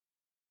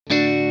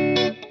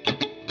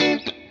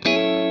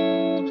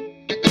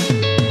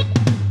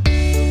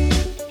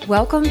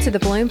Welcome to the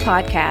Bloom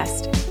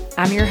Podcast.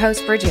 I'm your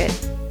host,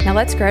 Bridget. Now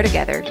let's grow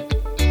together.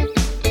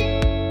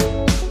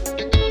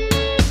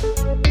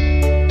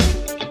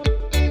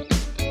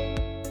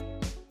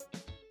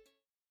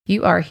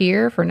 You are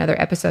here for another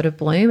episode of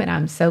Bloom, and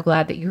I'm so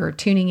glad that you are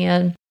tuning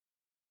in.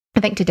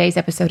 I think today's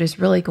episode is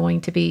really going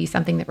to be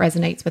something that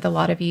resonates with a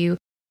lot of you,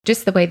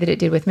 just the way that it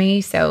did with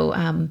me.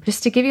 So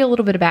just to give you a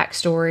little bit of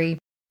backstory,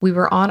 we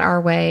were on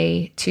our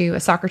way to a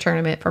soccer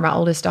tournament for my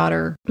oldest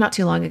daughter not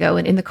too long ago.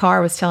 And in the car,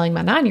 I was telling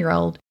my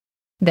 9-year-old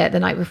that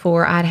the night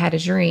before I'd had a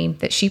dream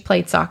that she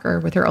played soccer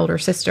with her older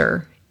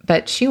sister,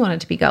 but she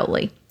wanted to be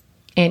goalie.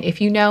 And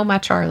if you know my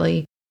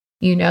Charlie,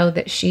 you know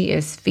that she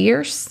is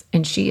fierce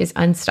and she is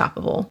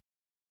unstoppable.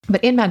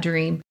 But in my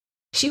dream,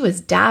 she was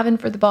diving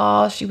for the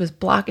ball. She was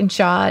blocking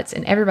shots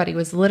and everybody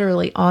was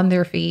literally on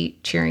their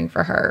feet cheering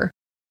for her.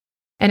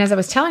 And as I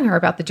was telling her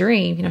about the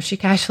dream, she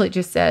casually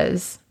just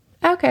says,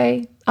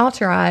 "Okay, I'll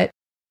try it,"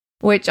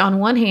 which on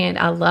one hand,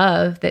 I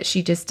love that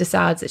she just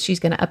decides that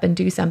she's going to up and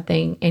do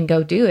something and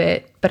go do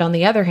it. But on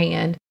the other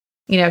hand,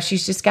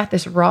 she's just got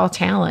this raw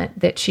talent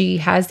that she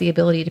has the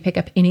ability to pick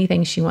up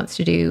anything she wants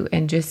to do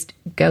and just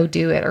go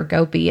do it or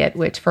go be it,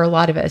 which for a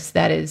lot of us,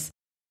 that is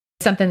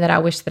something that I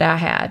wish that I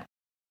had.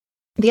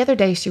 The other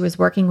day, she was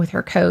working with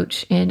her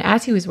coach, and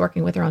as he was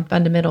working with her on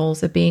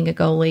fundamentals of being a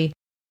goalie,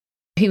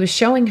 he was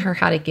showing her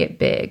how to get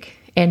big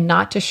and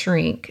not to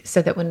shrink,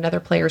 so that when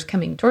another player is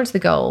coming towards the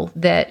goal,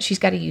 that she's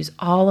got to use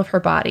all of her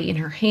body and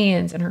her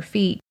hands and her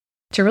feet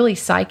to really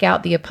psych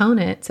out the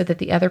opponent so that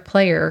the other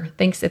player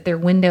thinks that their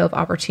window of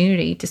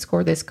opportunity to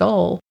score this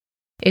goal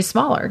is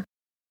smaller.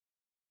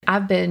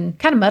 I've been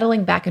kind of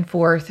muddling back and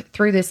forth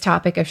through this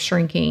topic of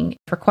shrinking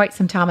for quite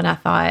some time, and I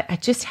thought, I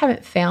just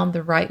haven't found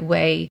the right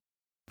way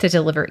to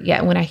deliver it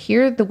yet. When I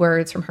hear the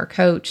words from her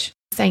coach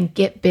saying,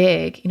 "get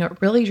big,"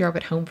 it really drove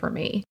it home for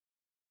me.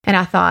 And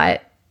I thought,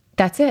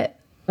 that's it.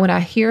 When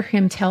I hear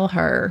him tell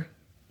her,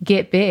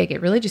 "get big,"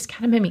 it really just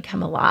kind of made me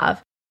come alive.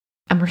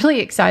 I'm really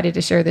excited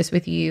to share this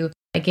with you.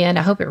 Again,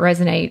 I hope it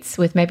resonates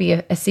with maybe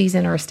a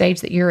season or a stage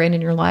that you're in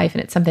your life,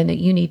 and it's something that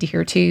you need to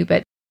hear too.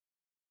 But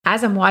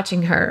as I'm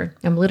watching her,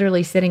 I'm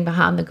literally sitting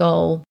behind the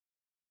goal,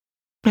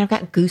 and I've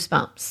got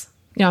goosebumps.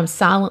 I'm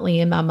silently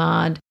in my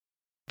mind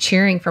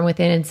cheering from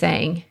within and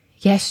saying,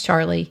 "Yes,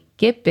 Charlie,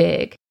 get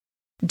big.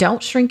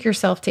 Don't shrink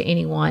yourself to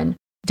anyone.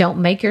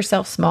 Don't make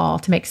yourself small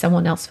to make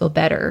someone else feel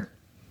better.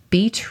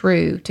 Be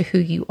true to who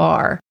you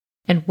are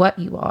and what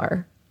you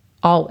are,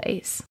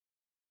 always."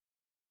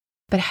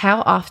 But how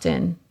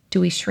often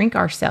do we shrink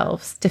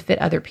ourselves to fit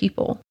other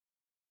people?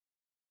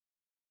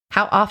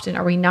 How often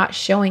are we not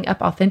showing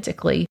up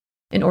authentically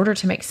in order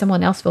to make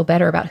someone else feel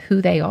better about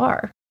who they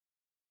are?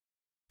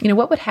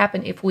 What would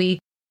happen if we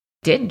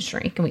didn't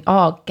shrink and we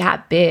all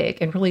got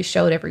big and really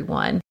showed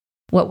everyone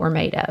what we're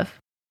made of?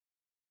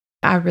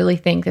 I really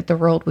think that the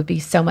world would be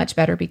so much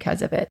better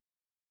because of it.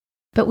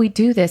 But we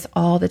do this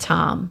all the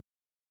time.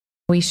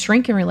 We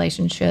shrink in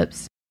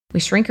relationships. We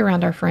shrink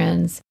around our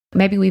friends.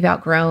 Maybe we've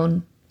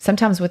outgrown,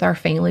 sometimes with our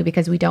family,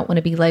 because we don't want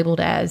to be labeled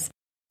as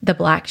the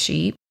black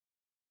sheep.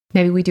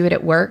 Maybe we do it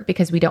at work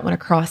because we don't want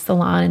to cross the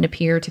line and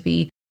appear to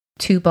be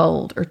too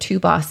bold or too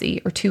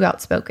bossy or too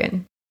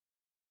outspoken.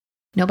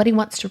 Nobody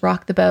wants to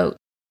rock the boat.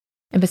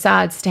 And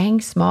besides,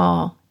 staying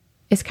small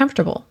is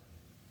comfortable.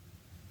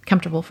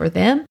 Comfortable for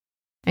them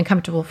and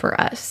comfortable for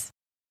us.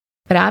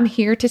 But I'm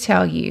here to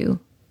tell you,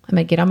 I'm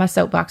going to get on my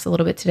soapbox a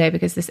little bit today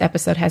because this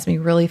episode has me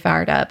really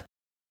fired up.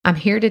 I'm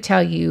here to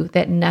tell you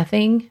that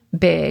nothing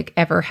big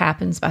ever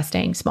happens by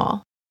staying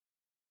small.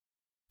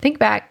 Think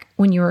back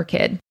when you were a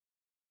kid.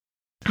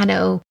 I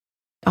know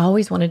I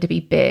always wanted to be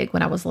big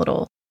when I was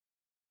little.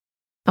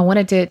 I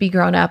wanted to be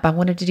grown up. I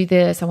wanted to do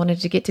this. I wanted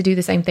to get to do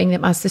the same thing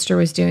that my sister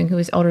was doing who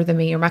was older than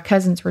me, or my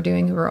cousins were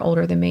doing who were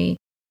older than me.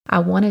 I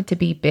wanted to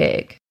be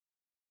big.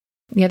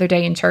 The other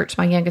day in church,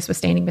 my youngest was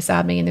standing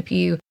beside me in the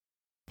pew,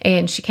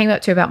 and she came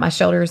up to about my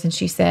shoulders and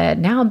she said,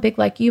 "Now I'm big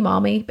like you,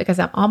 Mommy, because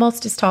I'm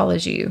almost as tall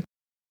as you."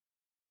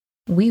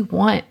 We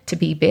want to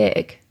be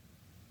big.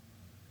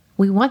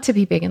 We want to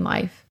be big in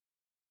life.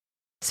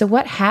 So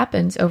what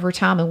happens over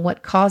time and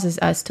what causes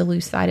us to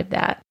lose sight of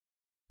that?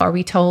 Are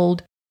we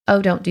told,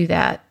 "Oh, don't do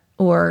that,"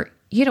 or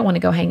 "You don't want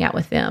to go hang out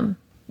with them.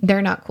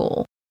 They're not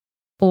cool,"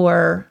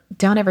 or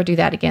 "Don't ever do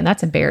that again.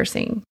 That's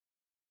embarrassing."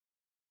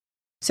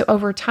 So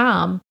over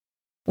time,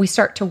 we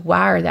start to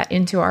wire that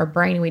into our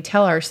brain and we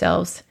tell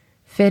ourselves,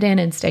 fit in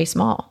and stay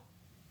small.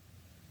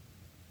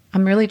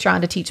 I'm really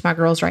trying to teach my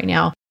girls right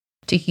now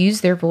to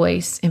use their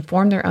voice and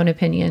form their own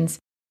opinions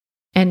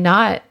and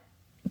not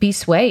be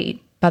swayed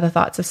by the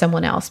thoughts of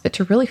someone else, but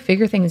to really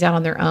figure things out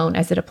on their own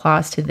as it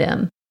applies to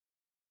them.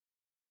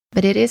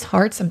 But it is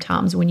hard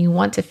sometimes when you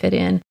want to fit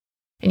in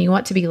and you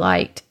want to be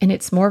liked, and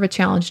it's more of a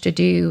challenge to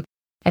do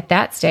at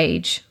that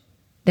stage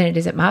than it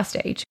is at my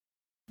stage.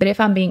 But if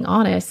I'm being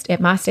honest,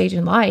 at my stage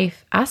in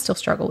life, I still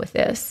struggle with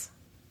this.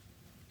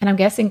 And I'm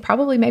guessing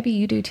probably maybe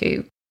you do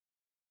too.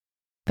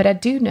 But I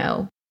do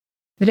know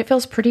that it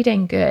feels pretty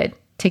dang good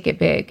to get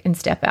big and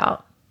step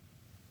out.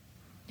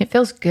 It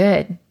feels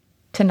good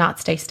to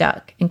not stay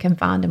stuck and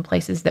confined in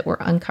places that were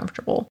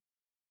uncomfortable.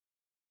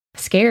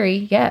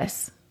 Scary,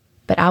 yes,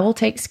 but I will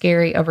take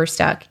scary over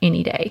stuck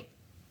any day.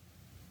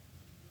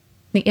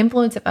 The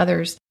influence of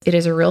others, it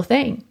is a real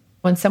thing.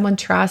 When someone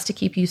tries to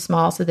keep you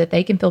small so that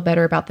they can feel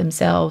better about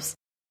themselves,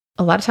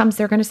 a lot of times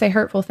they're going to say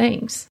hurtful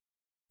things.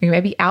 You may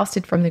be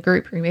ousted from the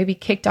group, or you may be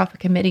kicked off a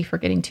committee for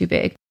getting too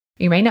big.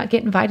 You may not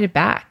get invited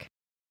back.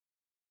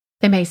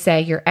 They may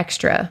say you're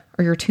extra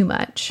or you're too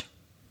much.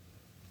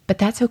 But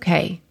that's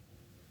okay,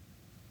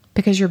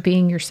 because you're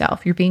being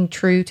yourself. You're being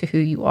true to who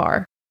you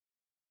are.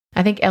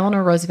 I think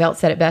Eleanor Roosevelt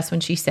said it best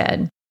when she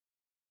said,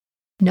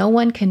 "No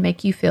one can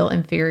make you feel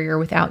inferior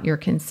without your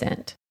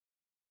consent."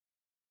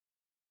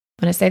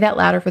 I'm going to say that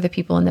louder for the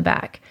people in the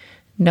back.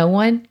 No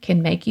one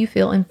can make you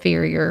feel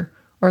inferior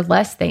or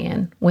less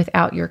than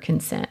without your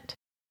consent.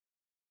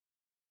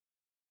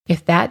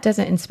 If that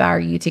doesn't inspire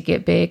you to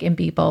get big and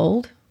be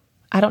bold,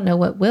 I don't know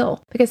what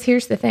will. Because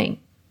here's the thing.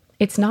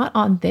 It's not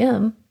on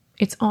them.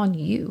 It's on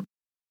you.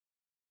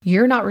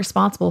 You're not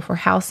responsible for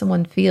how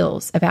someone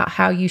feels about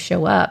how you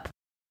show up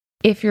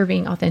if you're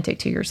being authentic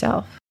to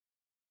yourself.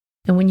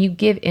 And when you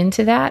give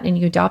into that and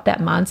you adopt that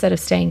mindset of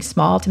staying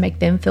small to make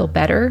them feel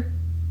better,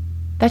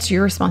 that's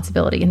your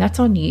responsibility, and that's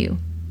on you,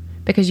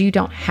 because you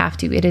don't have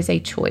to. It is a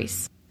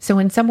choice. So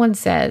when someone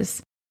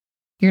says,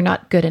 you're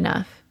not good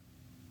enough,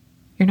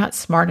 you're not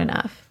smart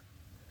enough,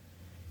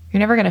 you're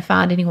never going to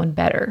find anyone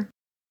better,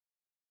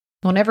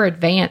 you'll never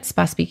advance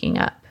by speaking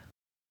up.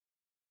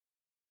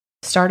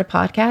 Start a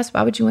podcast?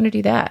 Why would you want to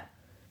do that?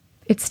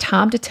 It's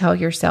time to tell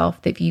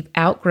yourself that you've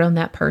outgrown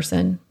that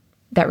person,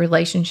 that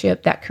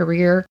relationship, that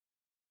career.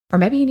 Or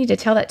maybe you need to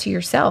tell that to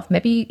yourself.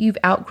 Maybe you've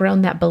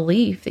outgrown that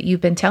belief that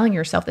you've been telling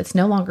yourself that's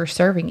no longer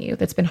serving you,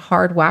 that's been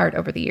hardwired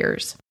over the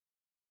years.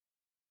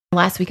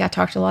 Last week, I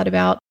talked a lot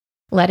about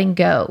letting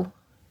go.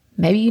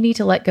 Maybe you need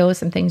to let go of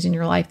some things in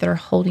your life that are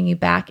holding you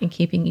back and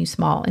keeping you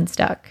small and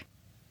stuck.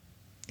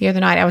 The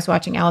other night, I was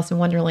watching Alice in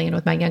Wonderland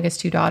with my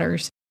youngest two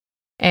daughters.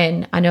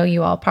 And I know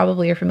you all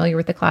probably are familiar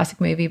with the classic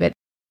movie, but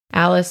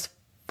Alice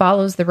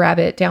follows the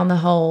rabbit down the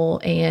hole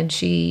and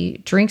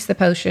she drinks the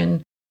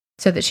potion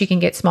so that she can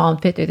get small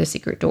and fit through the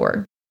secret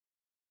door.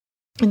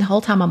 And the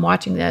whole time I'm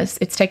watching this,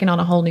 it's taken on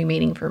a whole new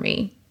meaning for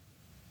me.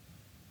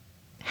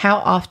 How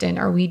often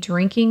are we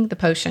drinking the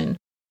potion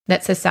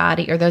that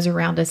society or those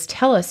around us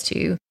tell us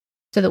to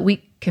so that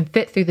we can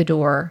fit through the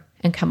door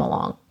and come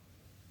along?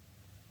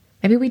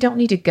 Maybe we don't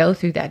need to go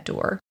through that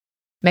door.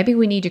 Maybe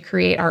we need to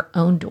create our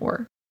own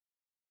door.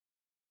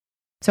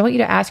 So I want you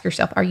to ask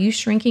yourself, are you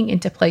shrinking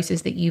into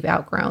places that you've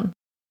outgrown?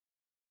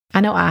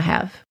 I know I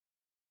have,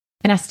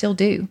 and I still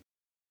do.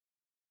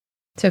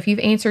 So if you've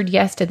answered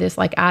yes to this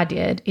like I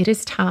did, it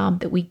is time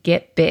that we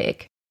get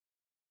big.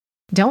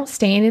 Don't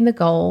stand in the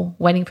goal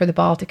waiting for the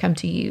ball to come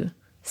to you.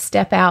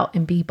 Step out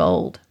and be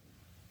bold.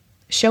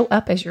 Show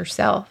up as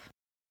yourself.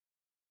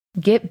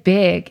 Get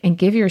big and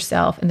give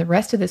yourself and the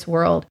rest of this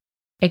world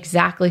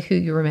exactly who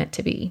you were meant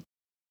to be.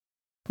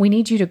 We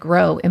need you to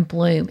grow and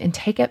bloom and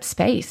take up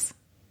space,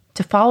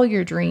 to follow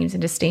your dreams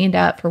and to stand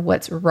up for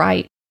what's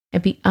right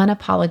and be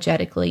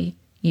unapologetically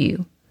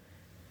you.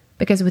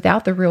 Because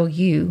without the real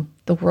you,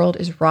 the world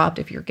is robbed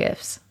of your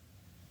gifts.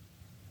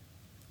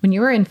 When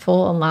you are in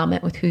full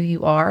alignment with who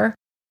you are,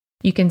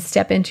 you can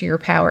step into your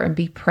power and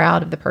be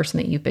proud of the person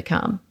that you've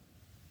become.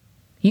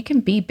 You can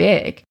be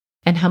big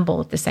and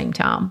humble at the same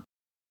time.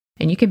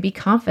 And you can be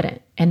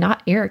confident and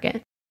not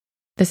arrogant.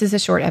 This is a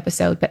short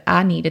episode, but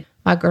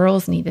my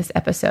girls need this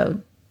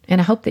episode.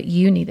 And I hope that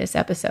you need this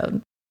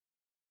episode.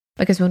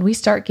 Because when we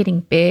start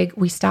getting big,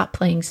 we stop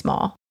playing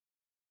small.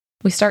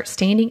 We start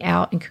standing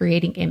out and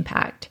creating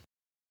impact.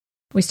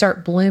 We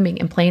start blooming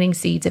and planting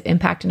seeds of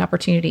impact and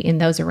opportunity in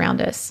those around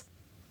us.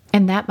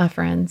 And that, my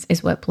friends,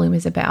 is what Bloom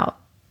is about.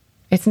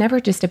 It's never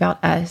just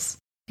about us.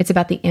 It's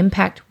about the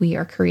impact we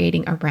are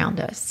creating around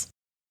us.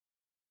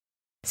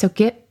 So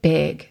get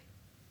big.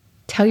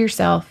 Tell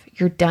yourself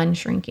you're done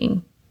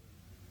shrinking.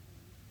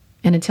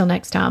 And until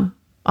next time,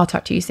 I'll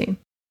talk to you soon.